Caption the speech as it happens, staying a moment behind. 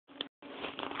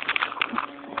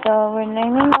So we're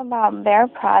learning about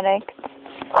Behr products,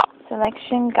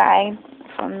 selection guide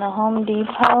from the Home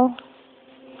Depot.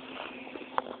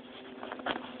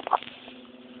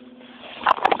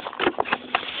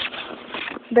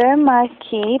 Behr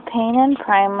Marquee Paint and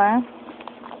Primer,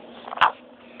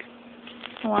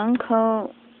 1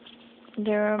 coat,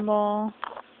 durable,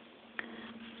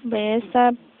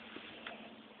 belleza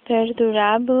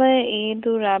perdurable y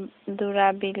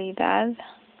durabilidad,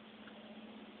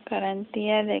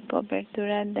 garantía de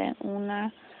cobertura de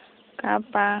una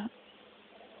capa.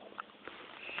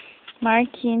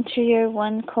 Marquee Interior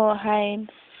 1 coat hide,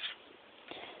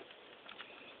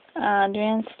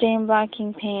 advanced stain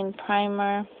blocking paint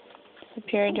primer,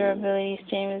 superior durability,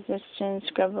 stain resistance,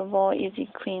 scrubbable, easy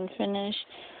clean finish,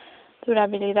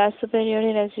 durabilidad superior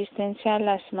y resistencia a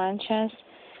las manchas,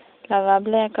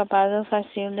 lavable, acabado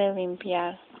fácil de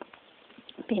limpiar,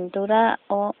 pintura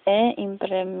e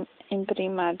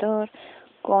imprimador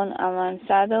con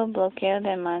avanzado bloqueo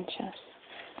de manchas,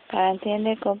 garantía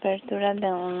de cobertura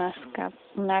de una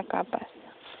capa.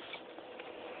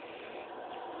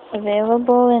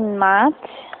 Available in mate,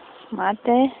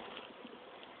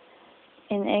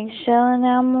 in eggshell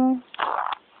enamel,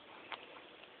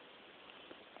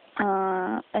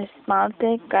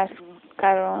 esmalte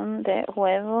cascarón de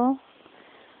huevo,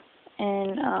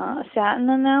 en satin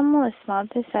enamel,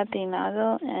 esmalte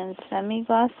satinado, and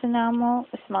semi-gloss enamel,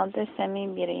 esmalte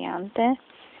semi-brillante,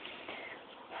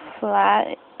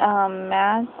 flat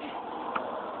matte.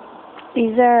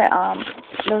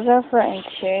 Those are for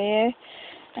interior,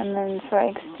 and then for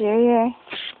exterior,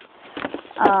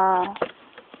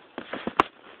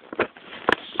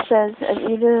 says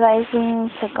utilizing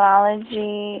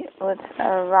technology with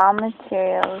raw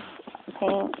materials,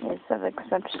 paint is of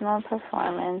exceptional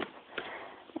performance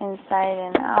inside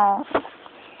and out.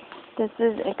 This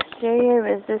is exterior,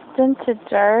 resistant to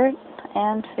dirt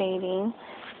and fading,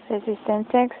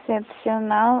 resistencia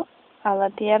excepcional a la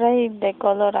tierra y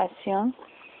decoloración,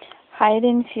 hide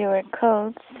in fewer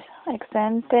coats,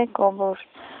 excelente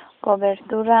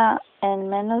cobertura en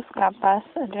menos capas,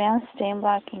 advanced stain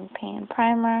blocking paint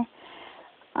primer,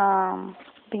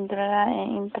 pintura e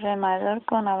imprimador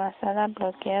con avanzada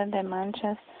bloqueo de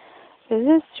manchas,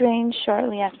 resist rain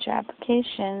shortly after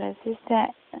application,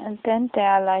 resistente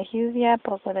a la lluvia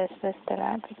poco después de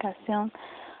la aplicación,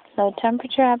 low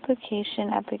temperature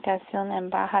application, aplicación en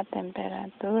baja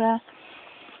temperatura,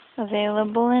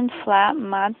 available in flat,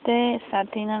 mate,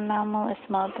 satin enamel,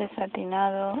 esmalte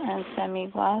satinado, and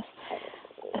semi-gloss,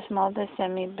 esmalte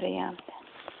semi-brillante.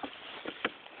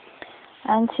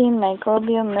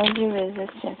 Antimicrobial mildew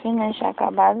resistant finish,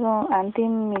 acabado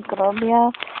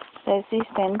antimicrobial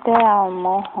resistente al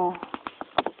mojo.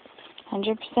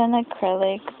 100%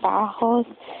 acrylic, bajos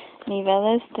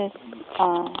niveles de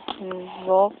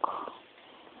zinc.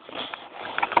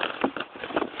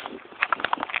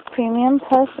 Premium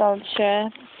Plus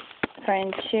Ultra for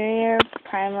interior,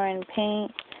 primer and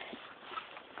paint,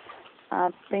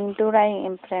 pintura y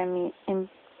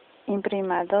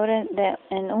imprimador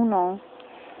en uno,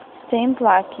 stain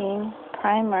blocking,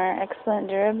 primer, excellent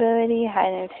durability,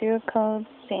 hide and fewer coats,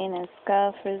 stain and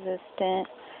scuff resistant,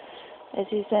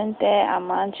 resistente a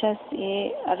manchas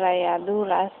y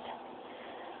rayaduras,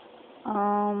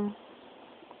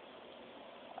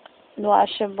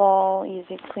 washable,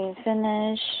 easy clean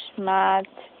finish, matte,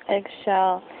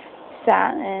 eggshell,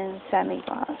 satin,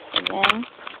 semi-gloss again.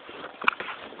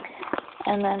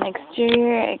 And then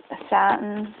exterior,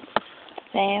 satin,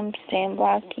 same, stain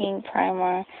blocking,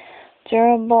 primer,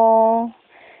 durable,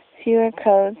 fewer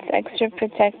coats, extra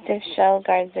protective shell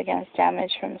guards against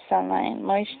damage from sunlight and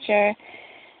moisture,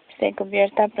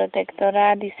 cubierta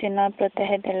protectora adicional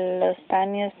protege de los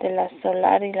daños de la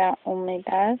solar y la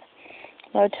humedad,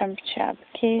 low temperature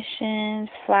application,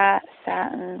 flat,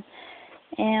 satin,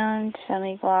 and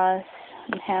semi-gloss,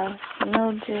 enhanced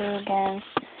mildew again,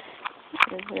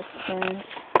 resistance.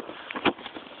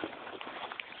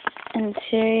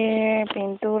 Interior,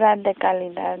 pintura de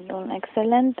calidad, un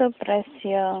excelente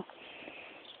precio,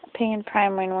 paint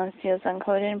primer in one seals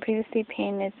uncoated and previously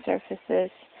painted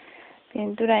surfaces,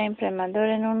 pintura imprimador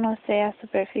en uno, sea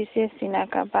superficies sin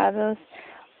acabados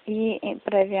y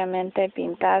previamente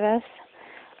pintadas,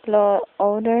 low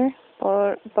odor,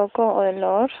 poco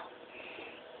olor,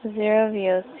 zero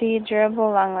VOC,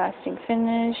 durable long-lasting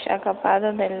finish,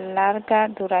 acabado de larga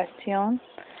duración,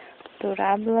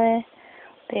 durable.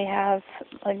 They have,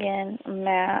 again,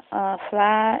 matte,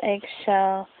 flat,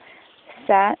 eggshell,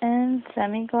 satin,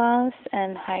 semi-gloss,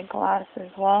 and high gloss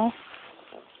as well.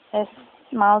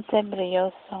 Esmalte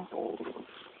brilloso.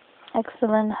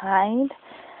 Excellent hide,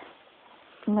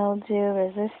 mildew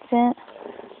resistant,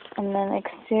 And then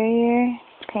exterior,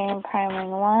 paint priming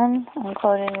 1,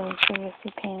 uncoated in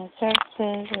previously painted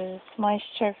surfaces, is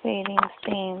moisture fading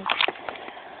stains.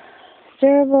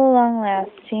 Durable, long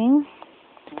lasting,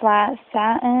 flat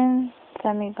satin,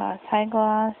 semi-gloss, high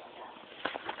gloss.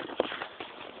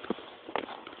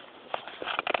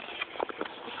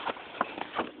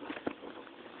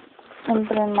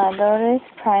 Imprimadores,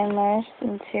 primers,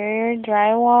 interior,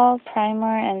 drywall,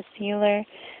 primer, and sealer.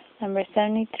 Number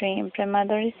 73,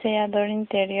 imprimador y sellador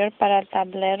interior para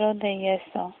tablero de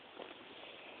yeso.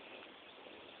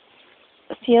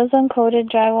 Seals uncoated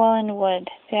drywall and wood.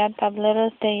 Sea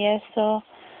tableros de yeso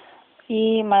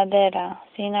y madera,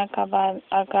 sin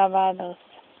acabados.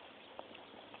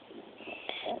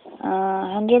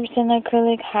 100%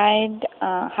 acrylic high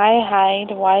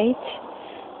hide, white,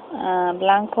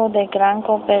 blanco de gran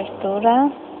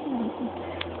cobertura,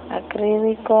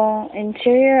 acrílico.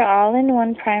 Interior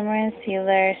all-in-one primer and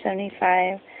sealer,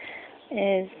 75.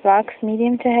 Is box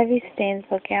medium to heavy stains,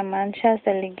 bloquea manchas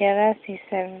de ligeras y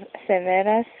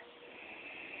severas.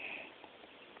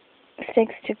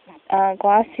 Sticks to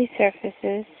glossy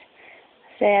surfaces.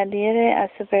 Se adhiere a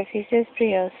superficies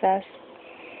brillosas.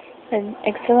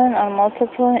 Excellent on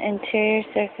multiple interior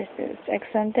surfaces.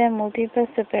 Excelente en múltiples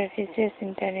superficies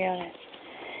interiores.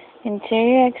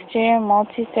 Interior exterior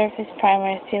multi-surface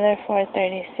primer sealer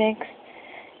 436.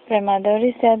 Imprimador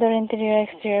y sellador interior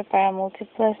exterior para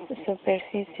múltiples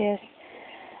superficies.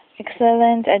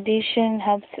 Excellent adhesion,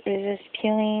 helps resist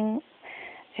peeling.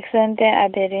 Excelente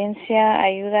adherencia,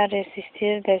 ayuda a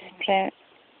resistir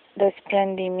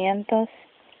desprendimientos.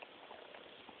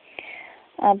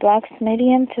 Blocks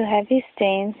medium to heavy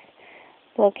stains,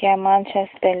 bloquea manchas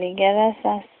de ligeras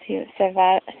a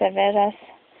severas.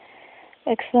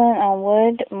 Excellent on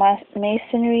wood,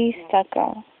 masonry,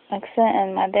 stucco. Excellent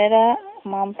en madera,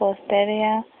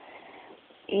 mampostería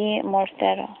y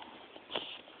mortero.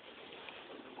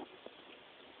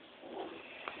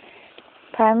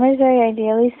 Primers are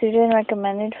ideally suited and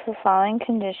recommended for following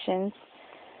conditions.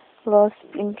 Los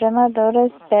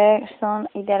imprimadores Behr son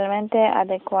idealmente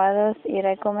adecuados y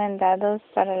recomendados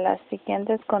para las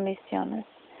siguientes condiciones.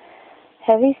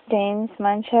 Heavy stains,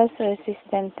 manchas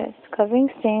resistentes.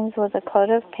 Covering stains with a coat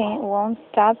of paint won't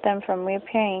stop them from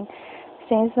reappearing.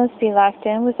 Stains must be locked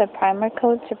in with a primer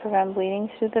coat to prevent bleeding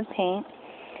through the paint.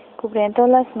 Cubriendo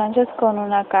las manchas con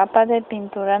una capa de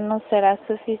pintura no será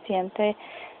suficiente,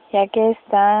 ya que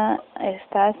estas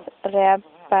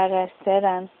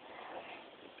reaparecerán.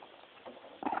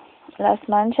 Las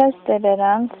manchas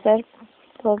deberán ser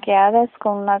bloqueadas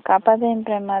con una capa de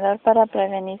imprimador para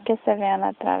prevenir que se vean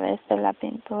a través de la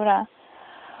pintura.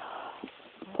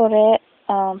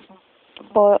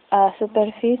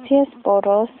 Superficies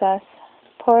porosas,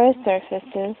 porous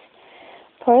surfaces.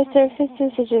 Porous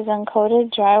surfaces such as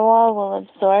uncoated drywall will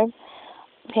absorb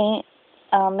paint,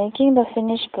 making the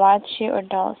finish blotchy or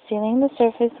dull. Sealing the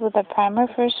surface with a primer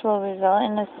first will result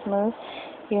in a smooth,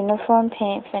 uniform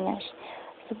paint finish.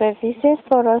 Superficies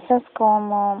porosas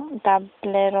como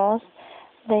tableros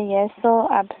de yeso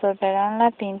absorberán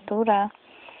la pintura,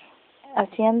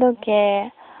 haciendo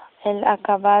que el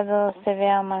acabado se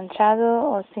vea manchado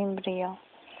o sin brillo.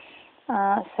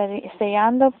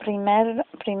 Sellando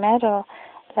primero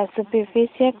la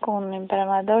superficie con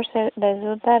imprimador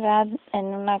resultará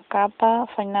en una capa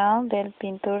final de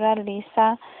pintura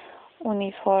lisa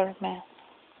uniforme.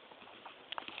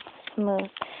 Smooth.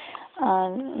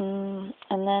 And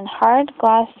then hard,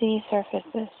 glossy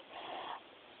surfaces.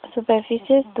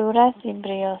 Superficies duras y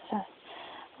brillosas.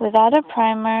 Without a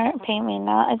primer, paint may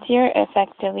not adhere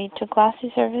effectively to glossy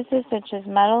surfaces such as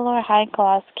metal or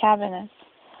high-gloss cabinets,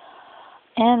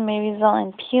 and may result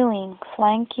in peeling,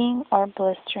 flaking, or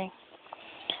blistering.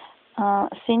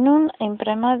 Sin un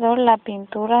imprimador, la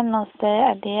pintura no se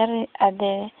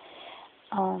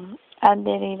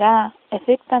adherirá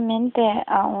efectivamente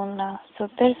a una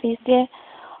superficie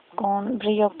con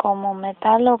brillo como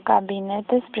metal o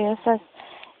gabinetes brillosos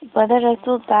y puede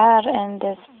resultar en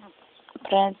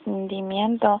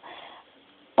desprendimiento,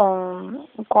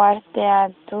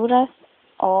 cuarteaduras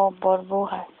o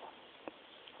burbujas.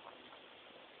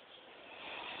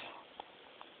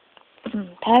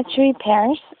 Patch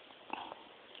repairs.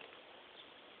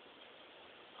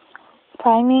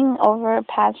 Priming over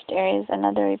patched areas and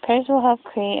other repairs will help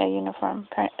create a uniform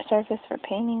surface for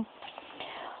painting.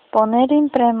 Poner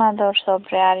imprimador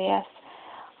sobre áreas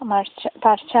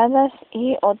parchadas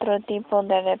y otro tipo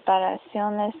de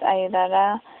reparaciones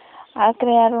ayudará a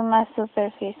crear una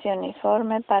superficie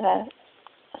uniforme para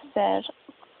ser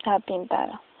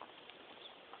pintada.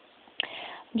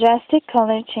 Drastic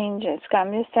color changes.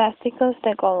 Cambios drásticos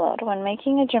de color. When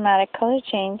making a dramatic color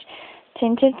change,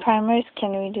 Tinted primers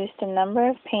can reduce the number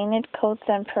of painted coats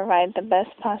and provide the best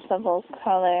possible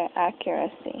color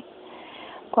accuracy.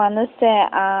 Cuando se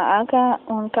haga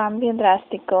un cambio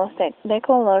drástico de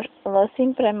color, los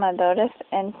imprimadores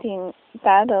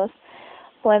entintados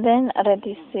pueden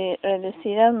reducir el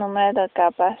número de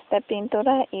capas de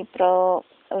pintura y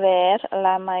proveer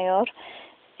la mayor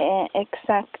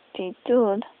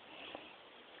exactitud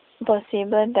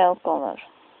posible del color.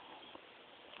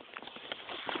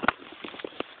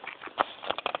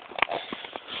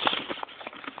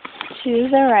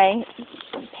 Choose the right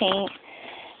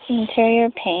interior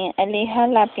paint. Elija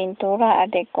la pintura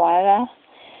adecuada.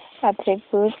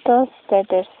 Atributos de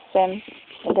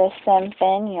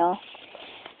desempeño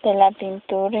de la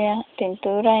pintura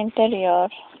interior.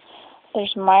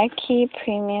 There's Marquee,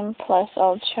 Premium Plus,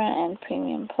 Ultra, and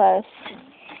Premium Plus.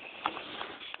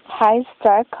 Hides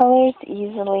dark colors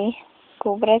easily.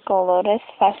 Cubre colores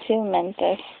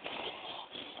fácilmente.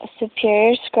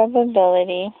 Superior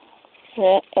scrubbability.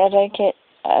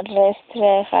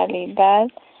 Restregabilidad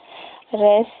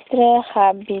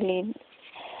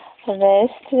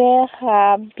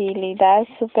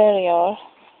superior.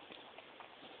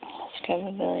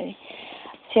 Scrubbability.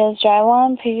 Seals drywall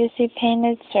and previously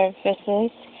painted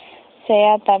surfaces,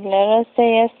 sea tableros de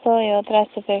yeso y otras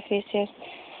superficies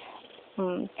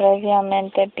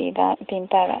previamente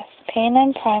pintadas. Paint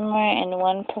and primer in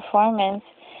one performance.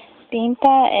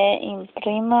 Pinta e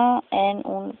imprima en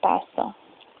un paso.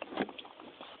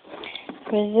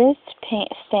 Resist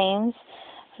paint stains.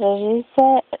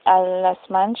 Resiste a las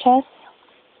manchas.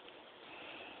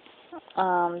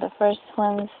 The first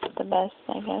one's the best,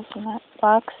 I guess, in that.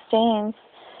 Block stains.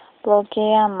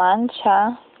 Bloquea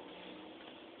mancha.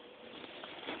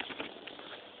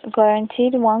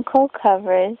 Guaranteed one coat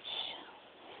coverage.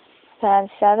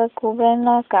 Financiado cubre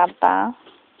la capa.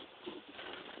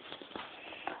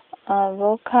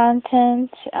 Low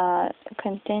content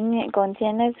contiene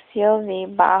COV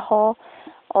bajo,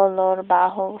 olor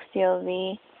bajo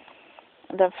COV.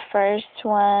 The first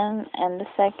one and the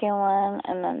second one,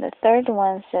 and then the third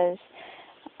one says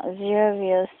 0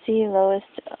 VOC,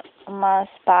 lowest más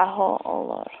bajo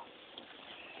olor.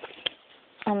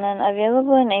 And then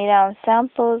available in 8-ounce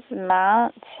samples,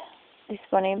 matte,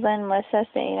 disponible en muestras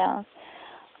de 8-ounce.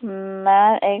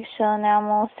 Matte, eggshell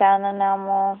enamel, sound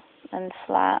enamel, and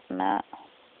flat matte.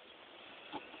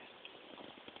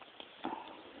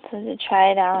 So to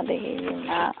try it out, they give you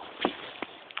matte.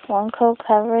 One coat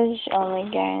coverage only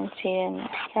guaranteed in the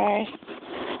first.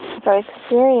 For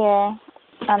exterior,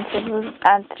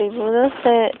 atributos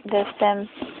de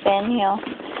desempeño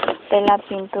de la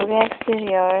pintura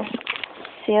exterior.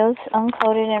 Seals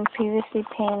uncoated and previously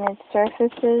painted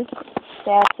surfaces,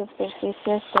 sea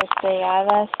superficies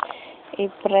estrelladas y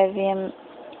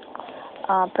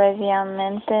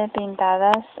previamente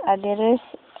pintadas. Adheres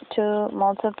to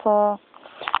multiple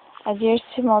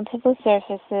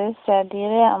surfaces. Se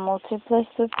adhiere a múltiples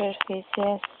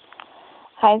superficies.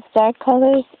 Hides dark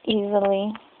colors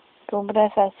easily. Cubre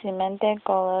fácilmente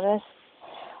colores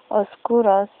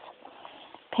oscuros.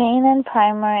 Paint and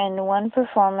primer in one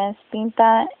performance.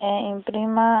 Pinta e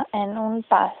imprima en un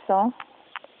paso.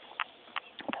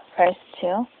 The first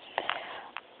two.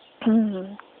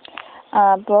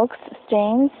 Blocks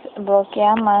stains.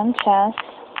 Bloquea manchas.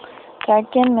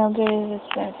 Darken mildew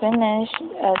resistant finish.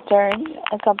 Third,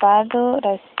 acabado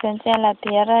resistente a la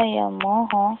tierra y el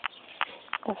mojo.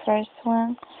 The first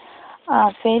one.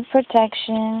 Fade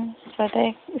protection.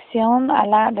 Protección a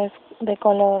la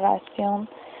decoloración.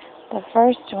 The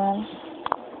first one.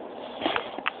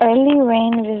 Early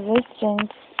rain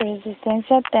resistance.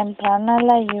 Resistencia temprana a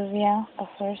la lluvia. The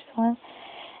first one.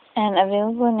 And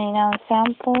available in 8-ounce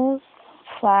samples.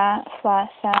 Flat,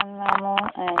 sound, normal,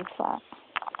 and flat.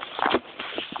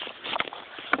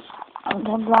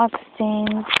 The block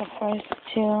stains, the first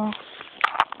two.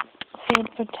 Fade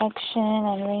protection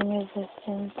and rain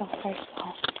resistance, the first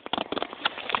one.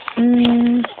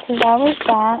 So that was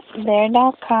that.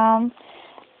 Behr.com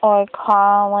or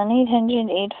call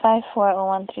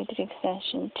 1-800-854-0133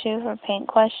 extension 2 for paint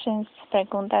questions,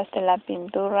 preguntas de la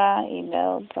pintura y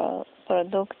del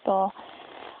producto,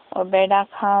 or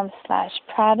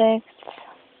Behr.com/products.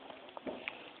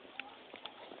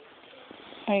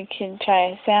 Or you can try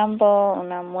a sample,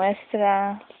 una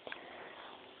muestra.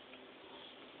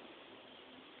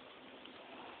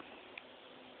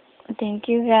 Thank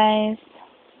you guys.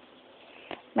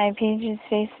 My page is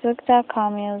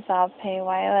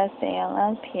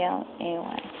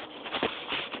facebook.com/YOSALLPLAY.